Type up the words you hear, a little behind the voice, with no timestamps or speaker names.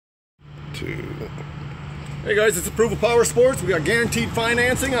Hey guys, it's Approval Power Sports. We got guaranteed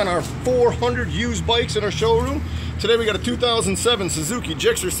financing on our 400 used bikes in our showroom. Today we got a 2007 Suzuki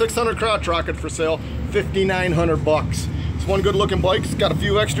GSXR600 crotch rocket for sale, $5,900. It's one good looking bike. It's got a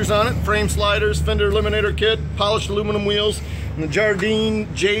few extras on it: frame sliders, fender eliminator kit, polished aluminum wheels, and the Jardine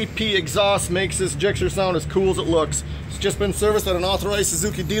JP exhaust makes this GSXR sound as cool as it looks. It's just been serviced at an authorized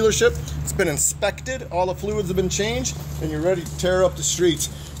Suzuki dealership. It's been inspected, all the fluids have been changed, and you're ready to tear up the streets.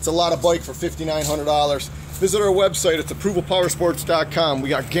 It's a lot of bike for $5,900. Visit our website, it's ApprovalPowersports.com. We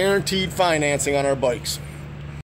got guaranteed financing on our bikes.